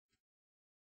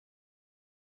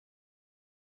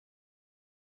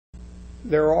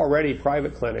There are already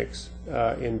private clinics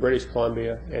in British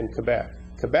Columbia and Quebec.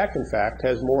 Quebec, in fact,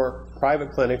 has more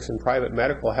private clinics and private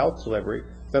medical health delivery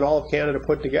than all of Canada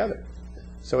put together.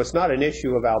 So it's not an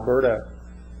issue of Alberta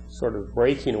sort of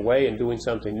breaking away and doing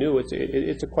something new.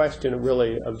 It's a question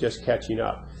really of just catching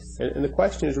up. And the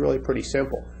question is really pretty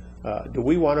simple. Do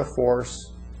we want to force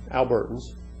Albertans,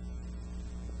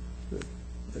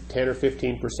 the 10 or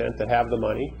 15% that have the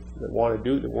money, that want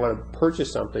to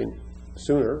purchase something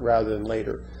sooner rather than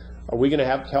later? Are we going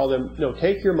to tell them, no,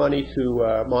 take your money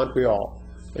to Montreal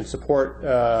and support,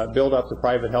 build up the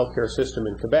private healthcare system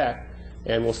in Quebec,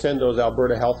 and we'll send those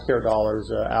Alberta healthcare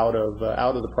dollars out of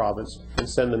the province and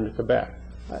send them to Quebec?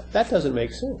 That doesn't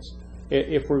make sense.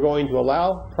 If we're going to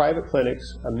allow private clinics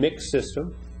a mixed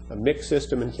system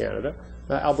in Canada,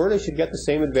 Alberta should get the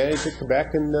same advantage that Quebec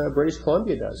and British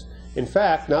Columbia does. In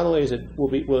fact, not only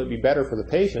will it be better for the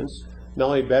patients, not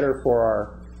only better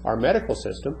for our medical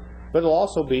system, but it'll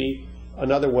also be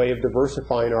another way of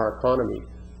diversifying our economy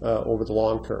over the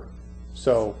long term.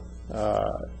 So,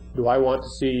 do I want to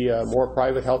see more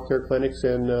private healthcare clinics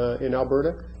in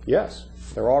Alberta? Yes,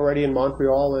 they're already in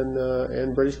Montreal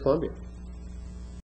and British Columbia.